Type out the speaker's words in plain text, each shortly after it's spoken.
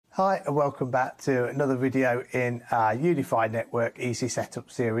Hi and welcome back to another video in our UniFi Network Easy Setup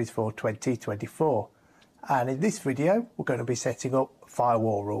series for 2024. And in this video we're going to be setting up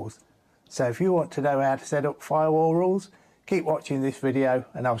firewall rules. So if you want to know how to set up firewall rules, keep watching this video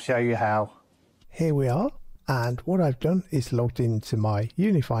and I'll show you how. Here we are, and what I've done is logged into my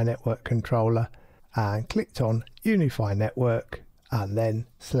UniFi Network controller and clicked on UniFi Network and then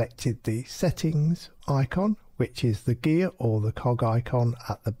selected the settings icon, which is the gear or the cog icon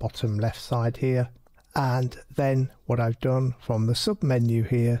at the bottom left side here. And then what I've done from the sub menu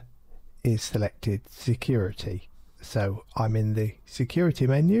here is selected security. So I'm in the security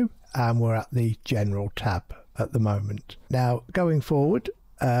menu and we're at the general tab at the moment. Now going forward,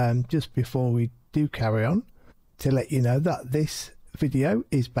 just before we do carry on, to let you know that this video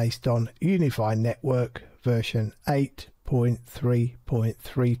is based on UniFi Network version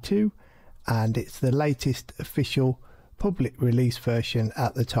 8.3.32, and it's the latest official public release version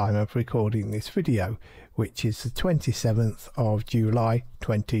at the time of recording this video, which is the 27th of July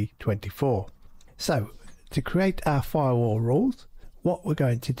 2024. So to create our firewall rules, what we're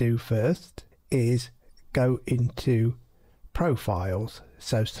going to do first is go into profiles.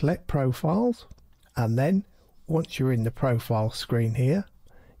 So select profiles, and then once you're in the profile screen here,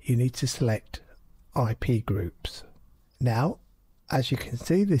 you need to select IP groups. Now, as you can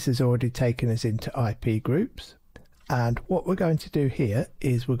see, this has already taken us into IP groups, and what we're going to do here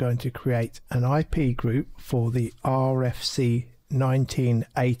is we're going to create an IP group for the RFC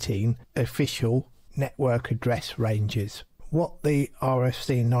 1918 official network address ranges. What the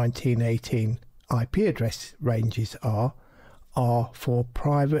RFC 1918 IP address ranges are for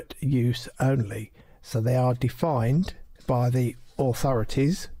private use only. So they are defined by the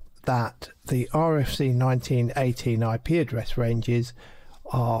authorities that the RFC 1918 IP address ranges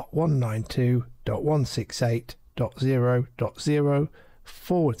are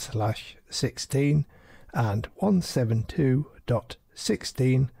 192.168.0.0/16 and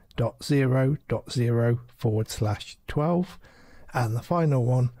 172.16.0.0/12, and the final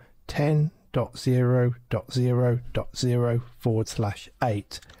one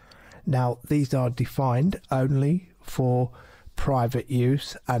 10.0.0.0/8. Now these are defined only for private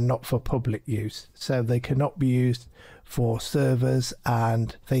use and not for public use, so they cannot be used for servers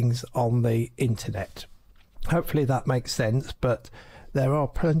and things on the internet. Hopefully that makes sense, but there are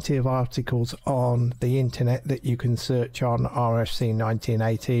plenty of articles on the internet that you can search on RFC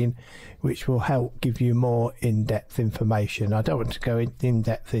 1918 which will help give you more in-depth information. I don't want to go in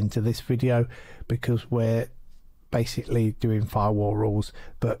depth into this video because we're basically doing firewall rules,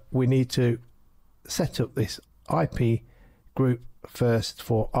 but we need to set up this IP group first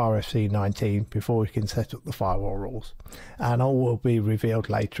for RFC 19 before we can set up the firewall rules, and all will be revealed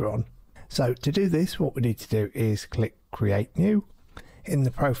later on. So to do this, what we need to do is click create new. In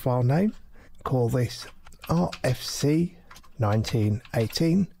the profile name, call this RFC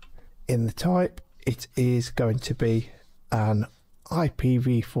 1918. In the type, it is going to be an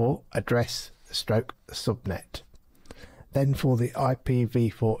IPv4 address stroke subnet. Then for the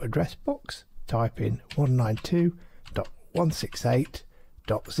IPv4 address box, type in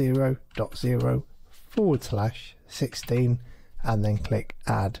 192.168.0.0/16 and then click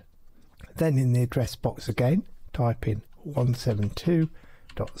add. Then in the address box again, type in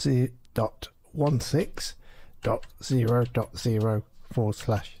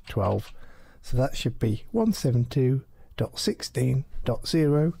 172.16.0.0/12. So that should be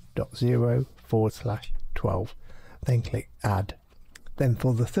 172.16.0.0/12. Then click add. Then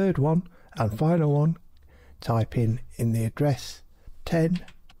for the third one and final one, type in the address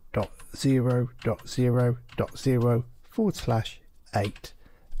 10.0.0.0/8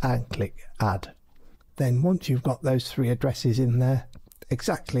 and click add. Then once you've got those three addresses in there,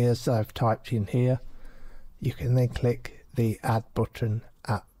 exactly as I've typed in here, you can then click the add button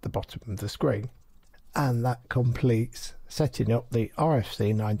at the bottom of the screen, and that completes setting up the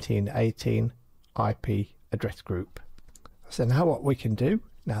RFC 1918 IP address group. So now what we can do,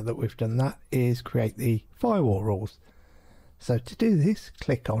 now that we've done that, is create the firewall rules. So to do this,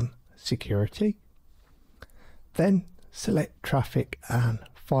 click on security, then select traffic and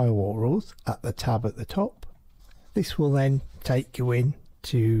firewall rules at the tab at the top. This will then take you in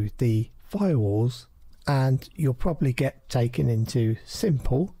to the firewalls, and you'll probably get taken into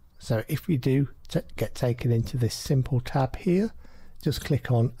simple. So if you do get taken into this simple tab here, just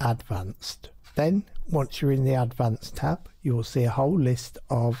click on advanced. Then once you're in the advanced tab, you will see a whole list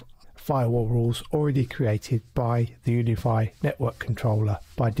of firewall rules already created by the UniFi Network controller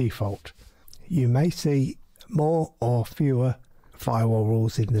by default. You may see more or fewer firewall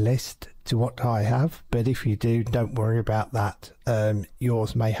rules in the list to what I have, but if you do, don't worry about that.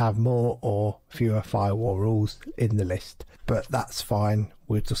 Yours may have more or fewer firewall rules in the list, but that's fine.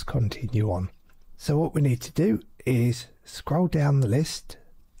 We'll just continue on. So what we need to do is scroll down the list,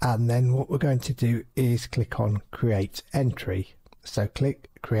 and then what we're going to do is click on create entry. So click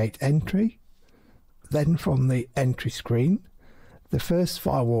create entry. Then from the entry screen, the first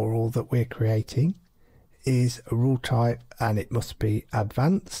firewall rule that we're creating is a rule type, and it must be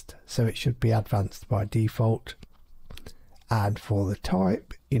advanced, so it should be advanced by default. And for the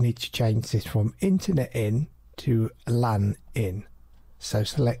type, you need to change this from internet in to LAN in. So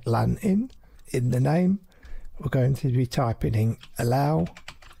select LAN in. In the name, we're going to be typing in allow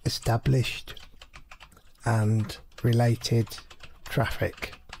established and related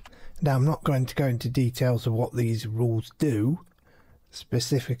traffic. Now, I'm not going to go into details of what these rules do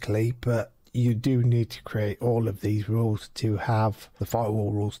specifically, but you do need to create all of these rules to have the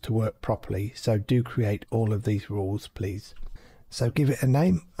firewall rules to work properly. So do create all of these rules, please. So give it a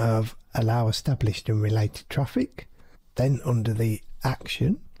name of allow established and related traffic. Then under the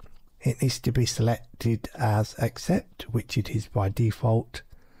action, it needs to be selected as accept, which it is by default.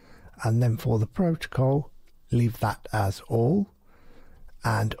 And then for the protocol, leave that as all.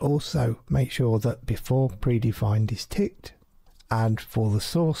 And also make sure that before predefined is ticked. And for the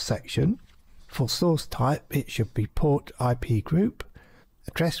source section, for source type, it should be port IP group,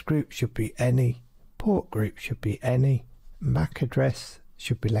 address group should be any, port group should be any, MAC address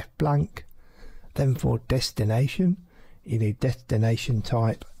should be left blank. Then for destination, you need destination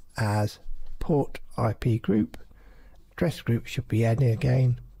type as port IP group, address group should be any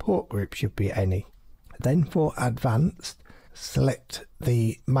again, port group should be any. Then for advanced, select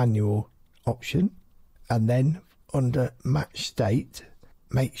the manual option, and then under match state,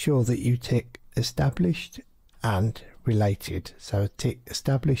 make sure that you tick established and related. So tick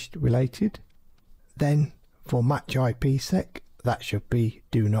established related. Then for match IPsec, that should be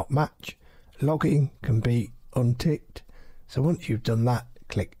do not match. Logging can be unticked. So once you've done that,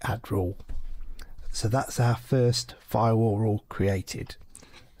 click add rule. So that's our first firewall rule created.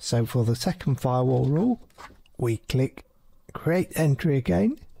 So for the second firewall rule, we click create entry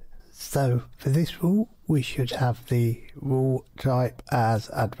again. So for this rule, we should have the rule type as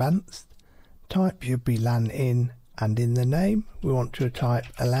advanced. Type should be LAN in, and in the name we want to type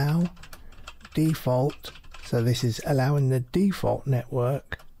allow default. So this is allowing the default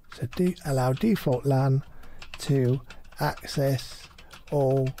network, so allow default LAN to access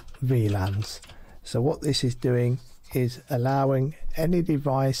all VLANs. So what this is doing is allowing any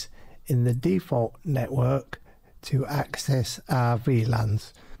device in the default network to access our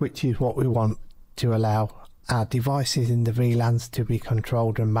VLANs, which is what we want to allow our devices in the VLANs to be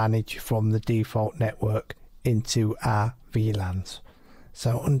controlled and managed from the default network into our VLANs.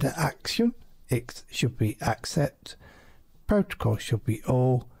 So under action, it should be accept, protocol should be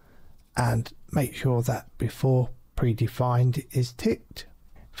all, and make sure that before predefined is ticked.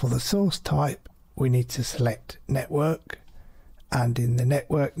 For the source type, we need to select network, and in the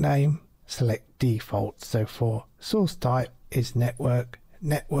network name, select default. So for source type is network,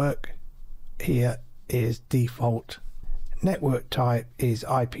 network here is default, network type is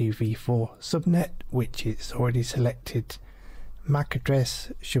IPv4 subnet, which is already selected, MAC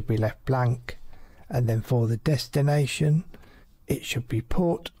address should be left blank, and then for the destination it should be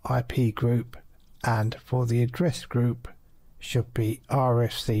port IP group, and for the address group should be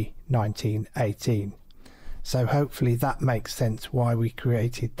RFC 1918. So hopefully that makes sense why we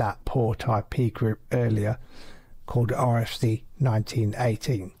created that port IP group earlier called RFC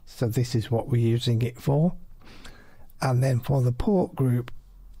 1918. So this is what we're using it for. And then for the port group,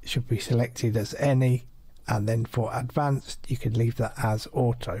 it should be selected as any, and then for advanced you can leave that as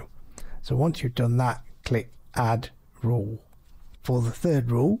auto. So once you've done that, click add rule. For the third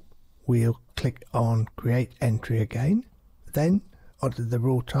rule, we'll click on create entry again. Then under the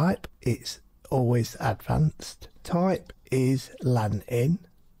rule type, it's always advanced. Type is LAN in,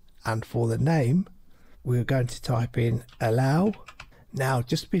 and for the name we're going to type in allow. Now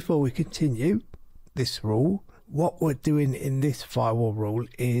just before we continue this rule, what we're doing in this firewall rule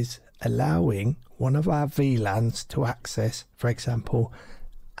is allowing one of our VLANs to access, for example,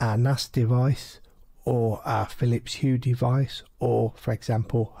 our NAS device or our Philips Hue device, or for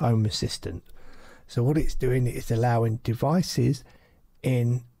example Home Assistant. So what it's doing is allowing devices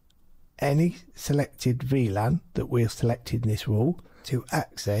in any selected VLAN that we're selecting in this rule to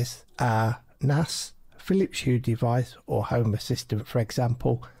access our NAS, Philips Hue device or Home Assistant, for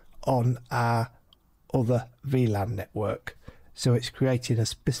example, on our other VLAN network. So it's creating a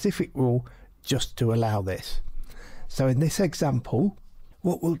specific rule just to allow this. So in this example,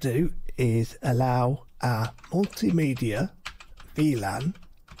 what we'll do is allow our multimedia VLAN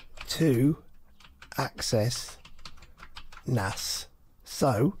to access NAS.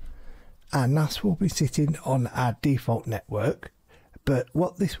 So our NAS will be sitting on our default network, but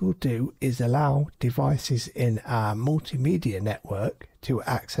what this will do is allow devices in our multimedia network to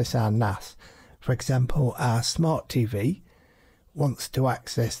access our NAS. For example, our smart TV wants to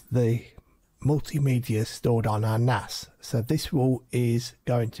access the multimedia stored on our NAS, so this rule is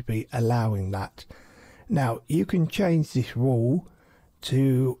going to be allowing that. Now you can change this rule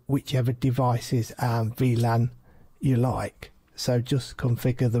to whichever devices and VLAN you like, so just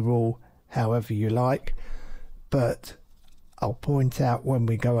configure the rule however you like, but I'll point out when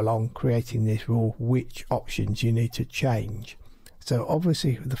we go along creating this rule which options you need to change. So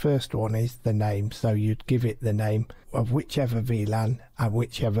obviously the first one is the name, so you'd give it the name of whichever VLAN and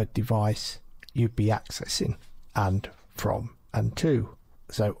whichever device you'd be accessing and from and to.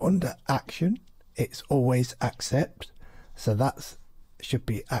 So under action it's always accept, so that should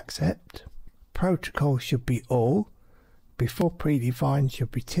be accept. Protocol should be all. Before predefined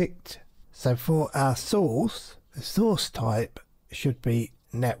should be ticked. So for our source, the source type should be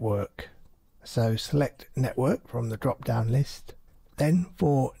network, so select network from the drop down list. Then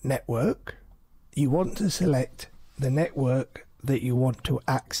for network you want to select the network that you want to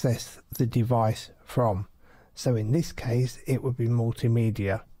access the device from. So in this case it would be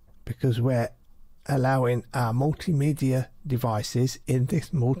multimedia, because we're allowing our multimedia devices in this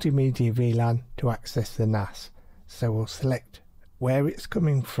multimedia VLAN to access the NAS. So we'll select where it's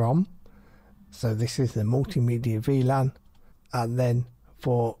coming from, so this is the multimedia VLAN, and then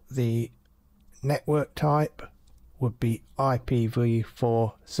for the network type would be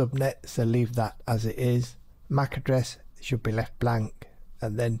IPv4 subnet, so leave that as it is. MAC address should be left blank,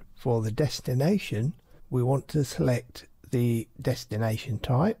 and then for the destination we want to select the destination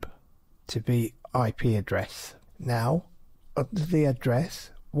type to be IP address. Now under the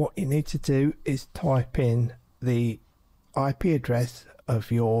address what you need to do is type in the IP address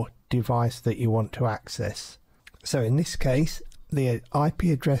of your device that you want to access. So in this case the IP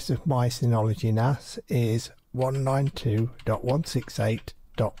address of my Synology NAS is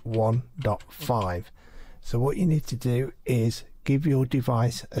 192.168.1.5. so what you need to do is give your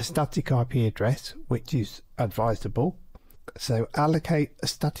device a static IP address, which is advisable. So allocate a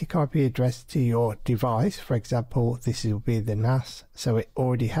static IP address to your device. For example, this will be the NAS, so it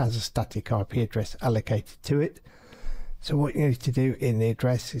already has a static IP address allocated to it. So what you need to do in the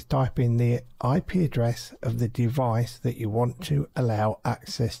address is type in the IP address of the device that you want to allow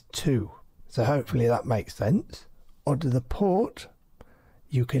access to. So hopefully that makes sense. Under the port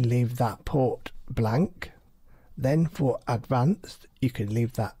you can leave that port blank. Then for advanced you can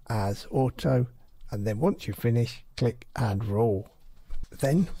leave that as auto, and then once you finish click add rule.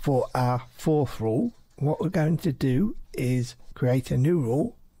 Then for our fourth rule, what we're going to do is create a new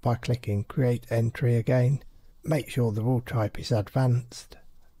rule by clicking create entry again. Make sure the rule type is advanced,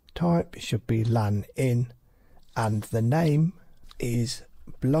 type should be LAN in, and the name is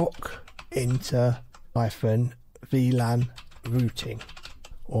block inter-VLAN routing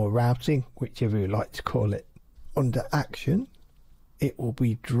or routing, whichever you like to call it. Under action it will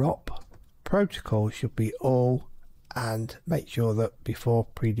be drop, protocol should be all, and make sure that before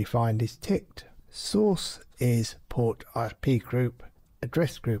predefined is ticked. Source is port IP group,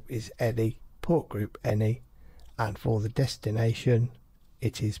 address group is any, port group any, and for the destination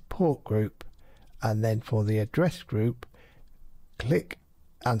it is port group, and then for the address group click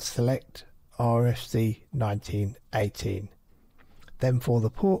and select RFC 1918. Then for the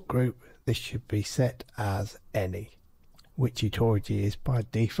port group this should be set as any, which it already is by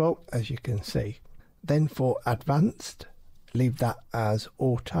default, as you can see. Then for advanced leave that as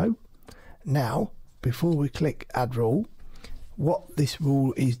auto. Now before we click add rule, what this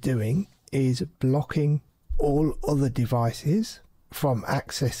rule is doing is blocking all other devices from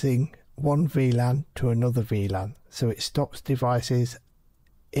accessing one VLAN to another VLAN. So it stops devices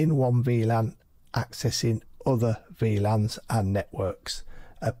in one VLAN accessing other VLANs and networks,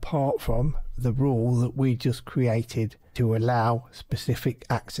 apart from the rule that we just created to allow specific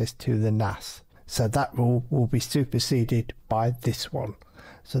access to the NAS. So that rule will be superseded by this one.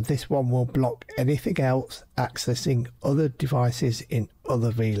 So this one will block anything else accessing other devices in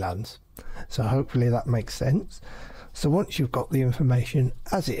other VLANs. So hopefully that makes sense. So once you've got the information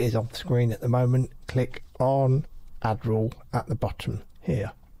as it is on the screen at the moment, click on add rule at the bottom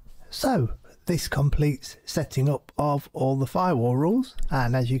here. So this completes setting up of all the firewall rules,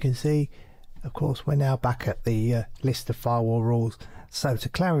 and as you can see, of course, we're now back at the list of firewall rules. So to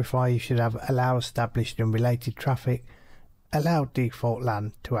clarify, you should have allow established and related traffic, allow default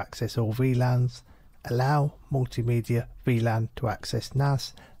LAN to access all VLANs, allow multimedia VLAN to access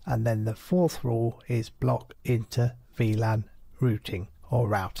NAS, and then the fourth rule is block inter-VLAN routing or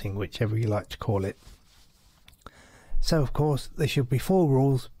routing, whichever you like to call it. So of course there should be 4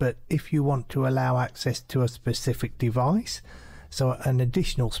 rules, but if you want to allow access to a specific device, so an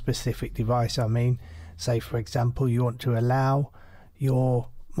additional specific device, I mean, say for example you want to allow your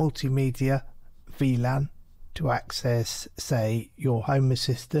multimedia VLAN to access, say, your home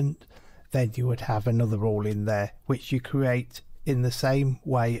assistant, then you would have another rule in there which you create in the same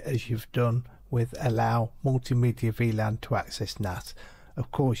way as you've done with allow multimedia VLAN to access NAS.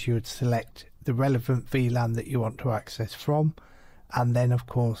 Of course you would select the relevant VLAN that you want to access from, and then of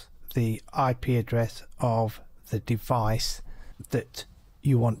course the IP address of the device that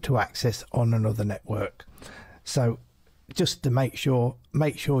you want to access on another network. So just to make sure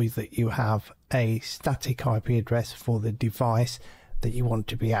that you have a static IP address for the device that you want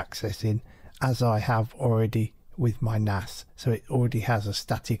to be accessing, as I have already with my NAS. So it already has a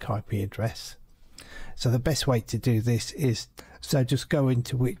static IP address. So the best way to do this is, so just go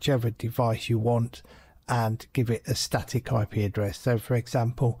into whichever device you want and give it a static IP address. So for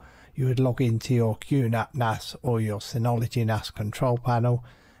example, you would log into your QNAP NAS or your Synology NAS control panel,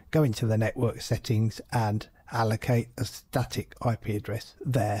 go into the network settings and allocate a static IP address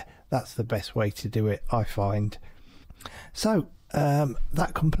there. That's the best way to do it, I find. So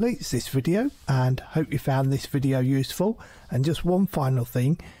that completes this video, and hope you found this video useful. And just one final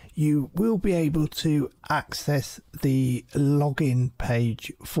thing, you will be able to access the login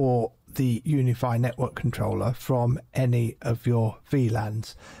page for the UniFi Network controller from any of your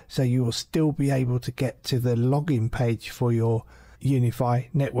VLANs. So you will still be able to get to the login page for your UniFi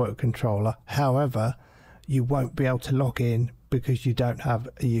Network controller. However, you won't be able to log in because you don't have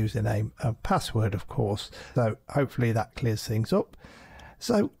a username and password, of course. So hopefully that clears things up.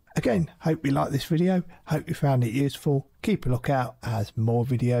 So again, hope you liked this video, hope you found it useful. Keep a lookout as more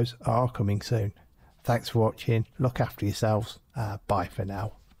videos are coming soon. Thanks for watching, look after yourselves, bye for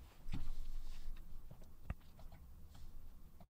now.